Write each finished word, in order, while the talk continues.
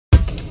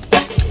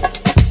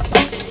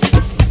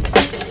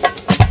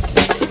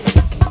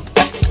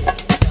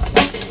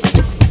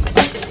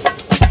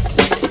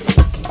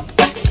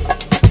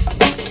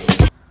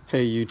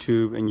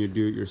YouTube and your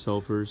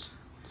do-it-yourselfers,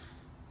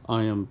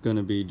 I am going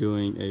to be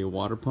doing a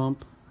water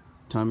pump,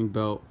 timing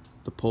belt,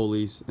 the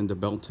pulleys, and the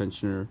belt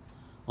tensioner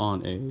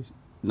on a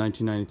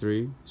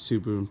 1993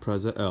 Subaru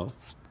Impreza L.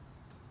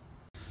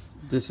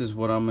 This is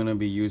what I'm going to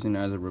be using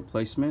as a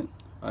replacement.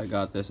 I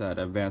got this at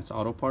Advanced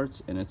Auto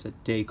Parts and it's a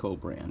Dayco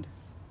brand.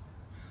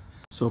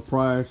 So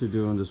prior to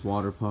doing this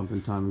water pump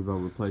and timing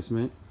belt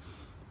replacement,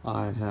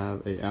 I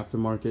have a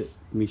aftermarket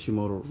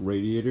Mishimoto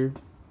radiator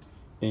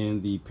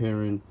and the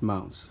parent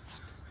mounts.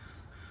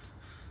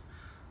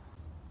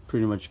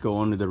 Pretty much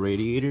go under the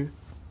radiator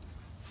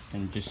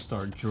and just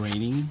start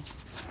draining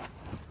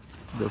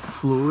the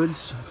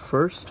fluids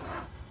first,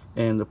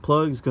 and the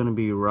plug is going to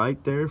be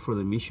right there for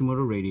the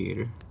Mishimoto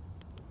radiator.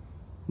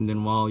 And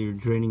then while you're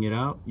draining it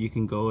out, you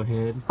can go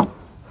ahead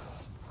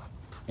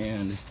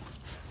and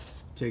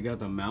take out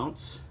the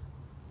mounts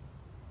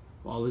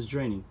while it's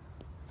draining.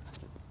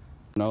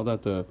 Now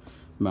that the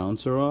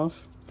mounts are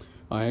off,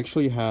 I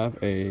actually have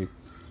a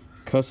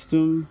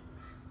custom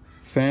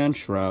fan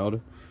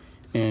shroud,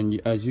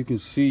 and as you can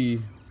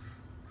see,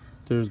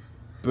 there's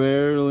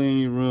barely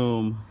any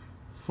room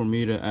for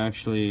me to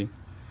actually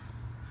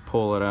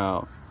pull it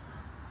out.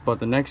 But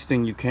the next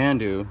thing you can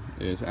do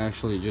is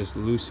actually just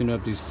loosen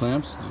up these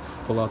clamps,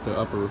 pull out the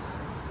upper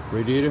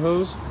radiator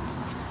hose.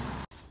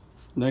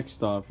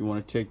 Next off, you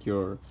want to take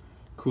your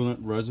coolant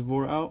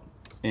reservoir out,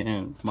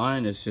 and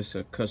mine is just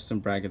a custom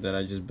bracket that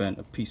I just bent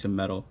a piece of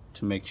metal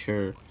to make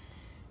sure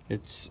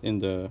it's in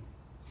the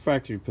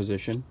factory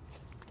position.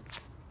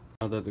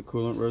 Now that the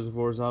coolant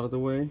reservoir is out of the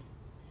way,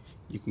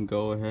 you can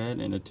go ahead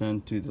and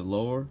attend to the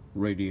lower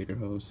radiator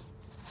hose.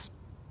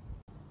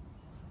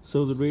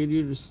 So the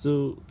radiator is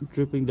still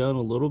dripping down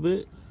a little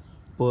bit,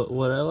 but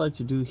what I like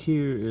to do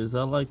here is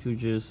I like to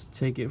just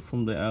take it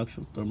from the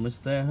actual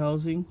thermostat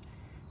housing,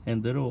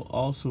 and there will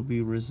also be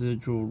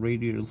residual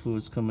radiator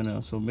fluids coming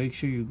out. So make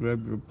sure you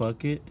grab your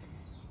bucket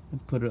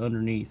and put it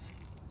underneath.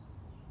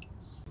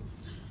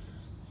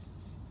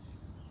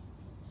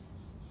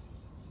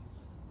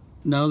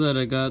 Now that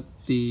I got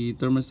the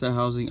thermostat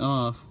housing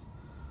off,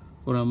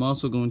 what I'm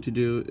also going to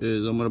do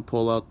is I'm going to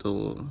pull out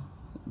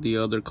the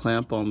other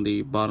clamp on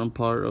the bottom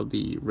part of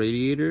the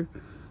radiator.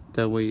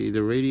 That way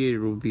the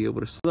radiator will be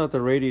able to, so that the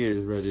radiator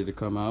is ready to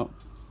come out.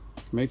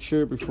 Make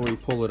sure before you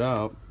pull it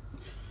out,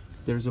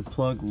 there's a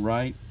plug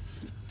right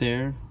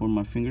there where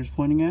my finger's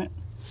pointing at,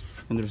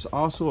 and there's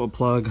also a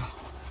plug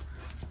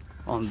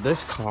on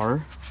this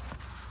car.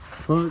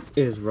 Plug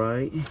is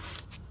right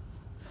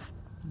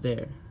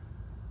there.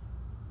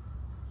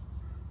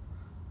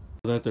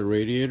 Now that the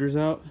radiator's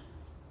out,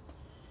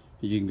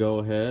 you can go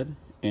ahead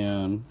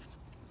and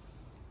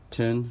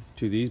tend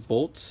to these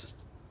bolts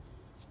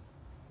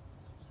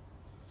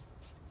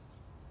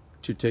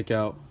to take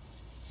out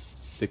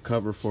the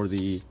cover for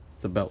the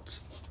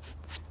belts.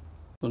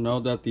 So now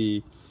that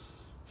the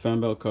fan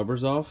belt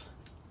cover's off,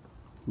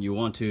 you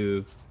want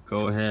to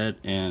go ahead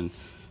and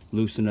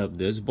loosen up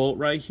this bolt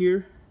right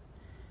here,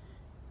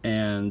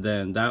 and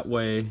then that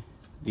way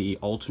the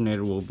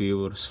alternator will be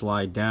able to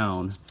slide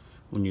down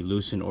when you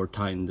loosen or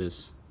tighten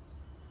this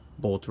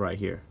bolt right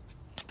here.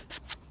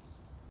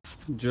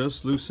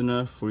 Just loose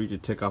enough for you to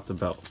take off the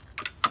belt.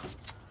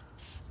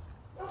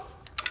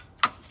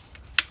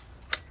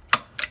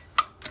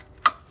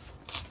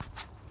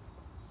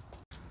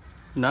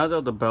 Now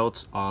that the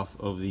belt's off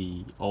of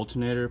the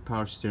alternator,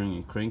 power steering,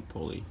 and crank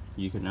pulley,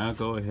 you can now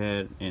go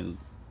ahead and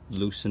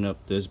loosen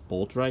up this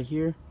bolt right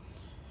here,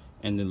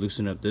 and then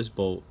loosen up this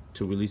bolt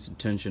to release the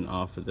tension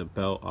off of the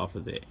belt, off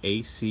of the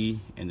AC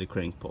and the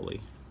crank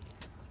pulley.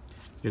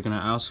 You're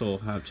gonna also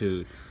have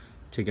to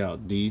take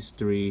out these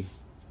 3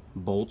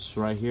 bolts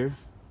right here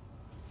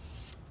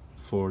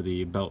for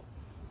the belt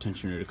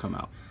tensioner to come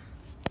out.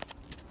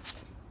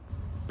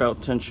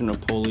 Belt tensioner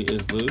pulley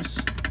is loose.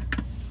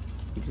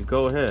 You can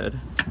go ahead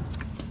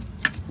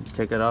and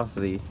take it off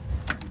of the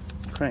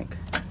crank.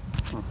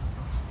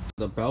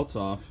 The belt's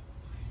off.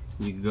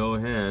 You can go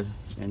ahead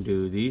and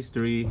do these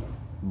 3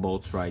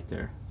 bolts right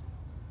there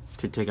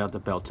to take out the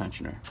belt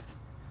tensioner.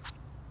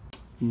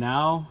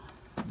 Now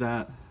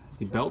that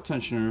the belt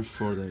tensioner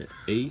for the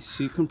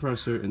AC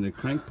compressor and the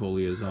crank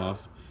pulley is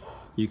off,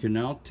 you can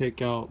now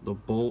take out the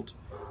bolt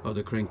of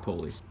the crank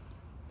pulley,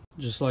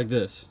 just like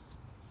this.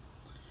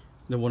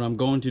 Then what I'm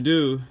going to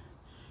do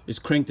is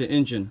crank the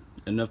engine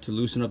enough to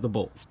loosen up the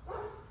bolt.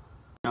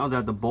 Now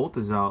that the bolt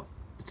is out,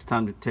 it's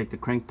time to take the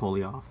crank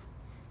pulley off.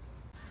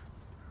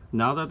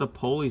 Now that the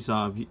pulley's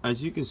off,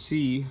 as you can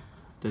see,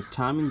 the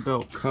timing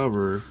belt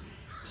cover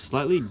is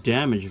slightly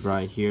damaged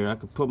right here. I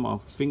could put my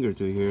finger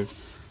through here,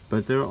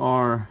 but there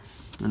are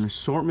an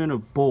assortment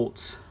of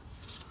bolts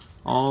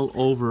all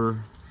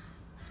over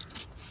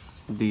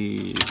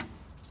the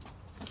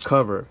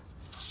cover,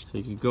 so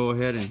you can go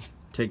ahead and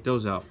take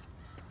those out.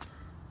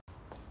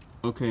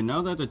 Okay,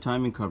 now that the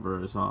timing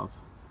cover is off,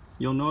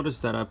 you'll notice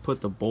that I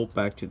put the bolt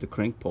back to the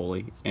crank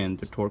pulley and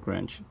the torque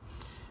wrench.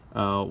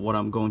 What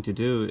I'm going to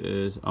do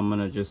is I'm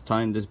going to just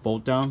tighten this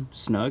bolt down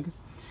snug,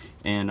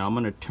 and I'm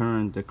going to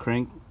turn the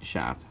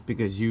crankshaft,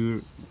 because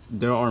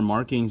there are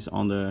markings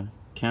on the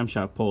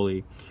camshaft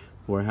pulley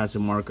where it has a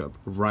markup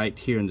right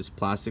here in this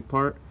plastic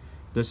part,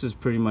 this is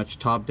pretty much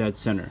top dead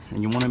center,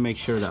 and you want to make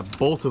sure that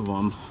both of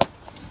them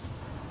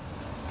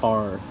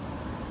are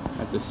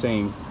at the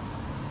same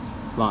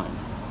line.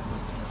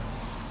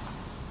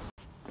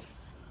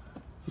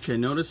 Okay,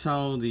 notice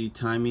how the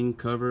timing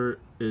cover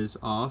is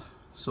off.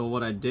 So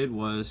what I did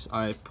was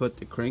I put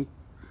the crank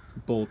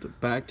bolt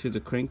back to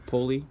the crank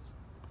pulley,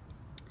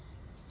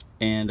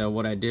 and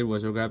what I did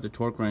was I grabbed the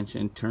torque wrench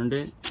and turned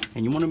it.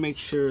 And you want to make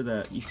sure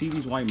that you see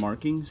these white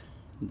markings,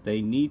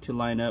 they need to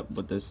line up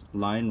with this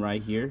line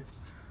right here.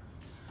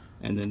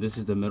 And then this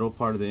is the middle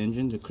part of the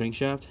engine, the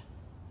crankshaft.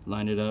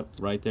 Line it up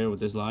right there with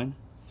this line,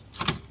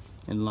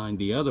 and line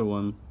the other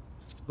one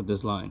with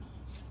this line.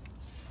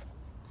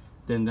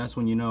 Then that's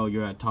when you know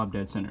you're at top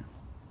dead center.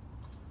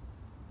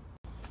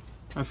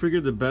 I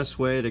figured the best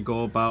way to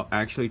go about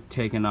actually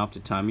taking off the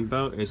timing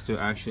belt is to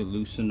actually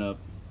loosen up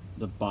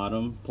the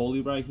bottom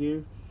pulley right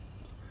here.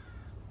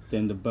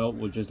 Then the belt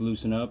will just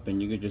loosen up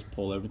and you can just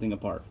pull everything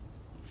apart.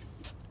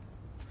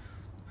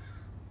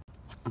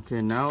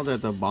 Okay, now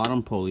that the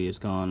bottom pulley is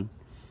gone,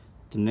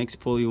 the next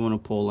pulley you want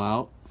to pull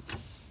out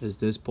is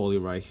this pulley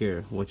right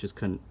here, which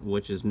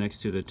is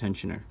next to the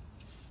tensioner.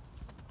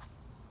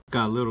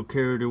 Got a little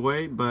carried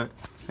away, but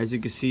as you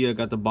can see, I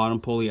got the bottom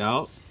pulley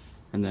out,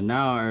 and then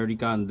now I already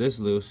gotten this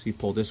loose. You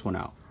pull this one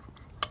out.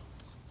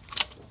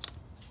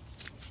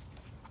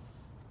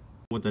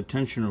 With the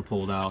tensioner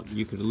pulled out,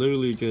 you could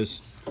literally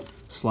just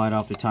slide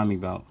off the timing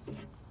belt.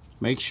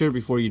 Make sure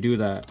before you do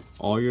that,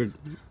 all your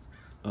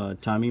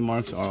timing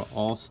marks are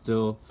all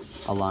still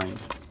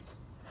aligned.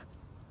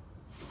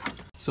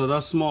 So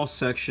that small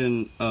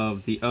section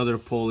of the other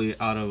pulley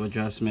out of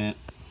adjustment,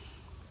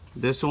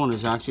 this one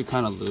is actually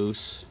kind of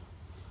loose,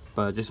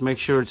 but just make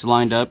sure it's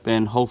lined up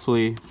and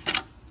hopefully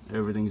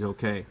everything's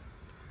okay.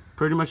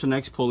 Pretty much the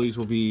next pulleys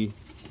will be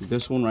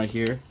this one right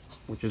here,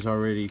 which is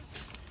already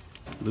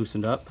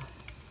loosened up,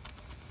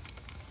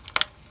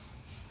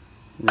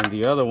 and then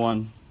the other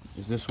one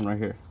is this one right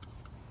here.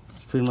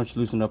 It's pretty much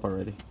loosened up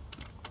already.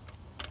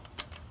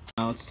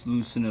 Now let's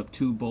loosen up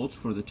 2 bolts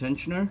for the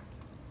tensioner.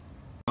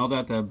 Now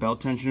that the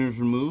belt tensioner is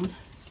removed,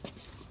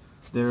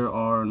 there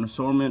are an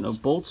assortment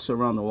of bolts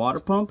around the water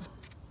pump,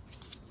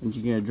 and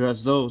you can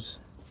address those.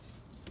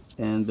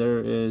 And there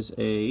is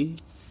a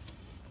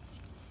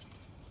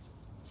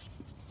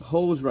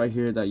hose right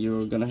here that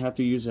you're gonna have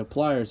to use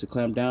pliers to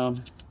clamp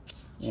down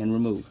and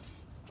remove.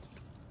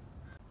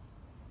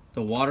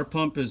 The water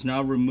pump is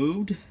now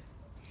removed,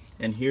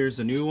 and here's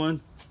the new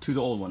one to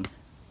the old one.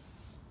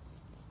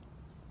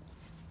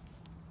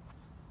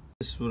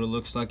 This is what it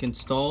looks like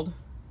installed.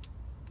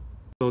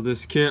 So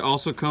this kit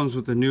also comes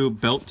with a new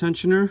belt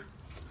tensioner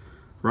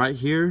right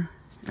here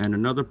and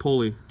another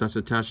pulley that's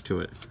attached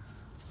to it.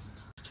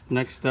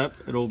 Next up,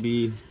 it'll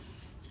be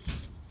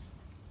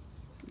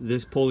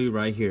this pulley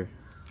right here.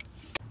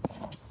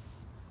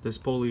 This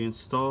pulley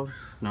installed.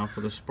 Now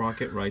for the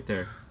sprocket right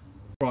there.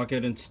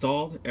 Sprocket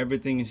installed.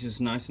 Everything is just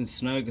nice and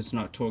snug. It's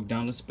not torqued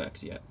down to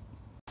specs yet.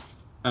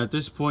 At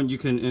this point, you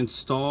can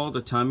install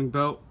the timing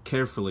belt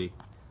carefully.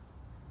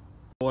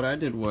 What I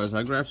did was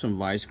I grabbed some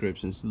vice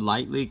grips and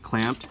lightly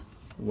clamped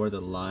where the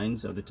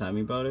lines of the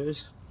timing belt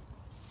is.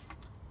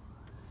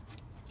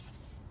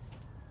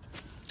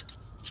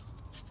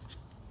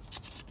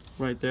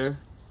 Right there.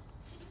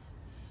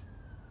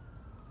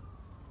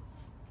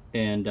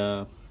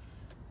 And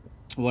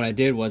what I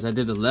did was I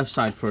did the left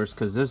side first,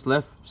 because this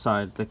left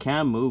side, the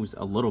cam moves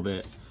a little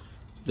bit.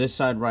 This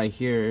side right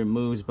here, it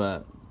moves,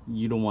 but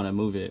you don't want to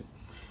move it.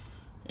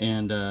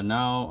 And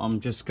now I'm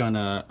just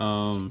gonna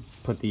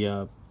put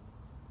the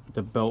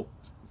belt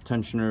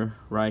tensioner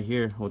right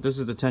here. Well, this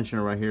is the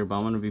tensioner right here, but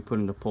I'm going to be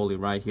putting the pulley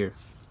right here.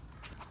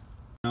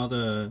 Now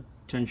the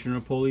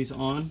tensioner pulley's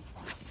on.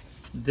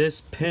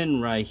 This pin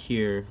right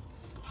here,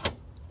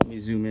 let me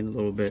zoom in a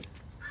little bit.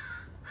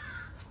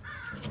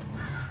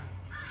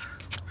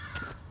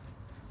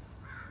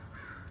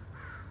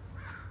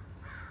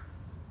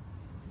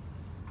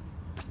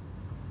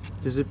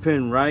 There's a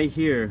pin right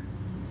here.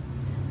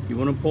 You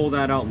want to pull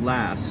that out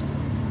last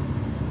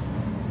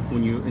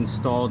when you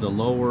install the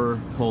lower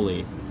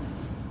pulley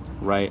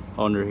right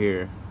under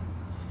here.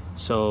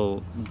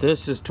 So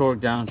this is torqued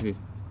down to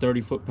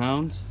 30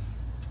 foot-pounds,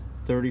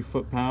 30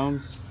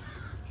 foot-pounds,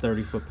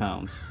 30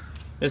 foot-pounds.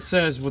 It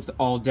says with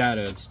all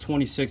data it's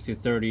 26 to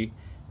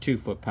 32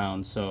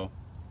 foot-pounds. So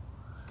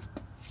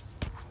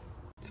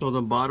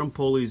the bottom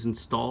pulley is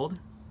installed.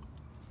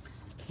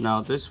 Now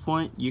at this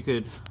point you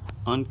could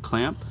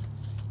unclamp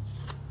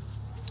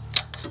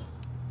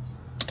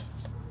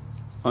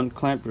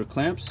your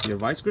clamps, your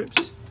vice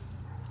grips,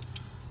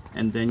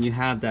 and then you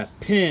have that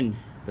pin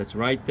that's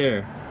right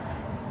there.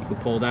 You can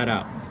pull that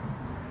out.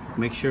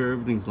 Make sure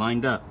everything's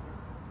lined up.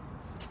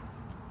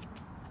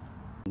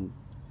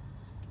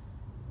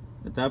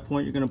 At that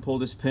point, you're going to pull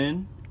this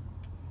pin,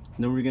 and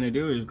then what you're going to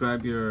do is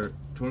grab your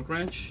torque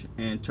wrench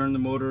and turn the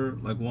motor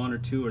like 1 or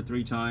 2 or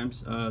 3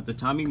 times. The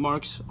timing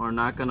marks are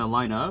not going to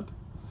line up,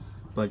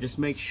 but just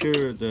make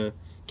sure the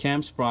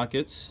cam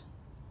sprockets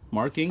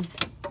marking,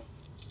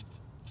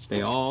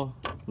 they all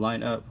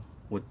line up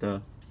with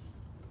the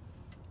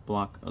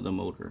block of the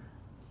motor.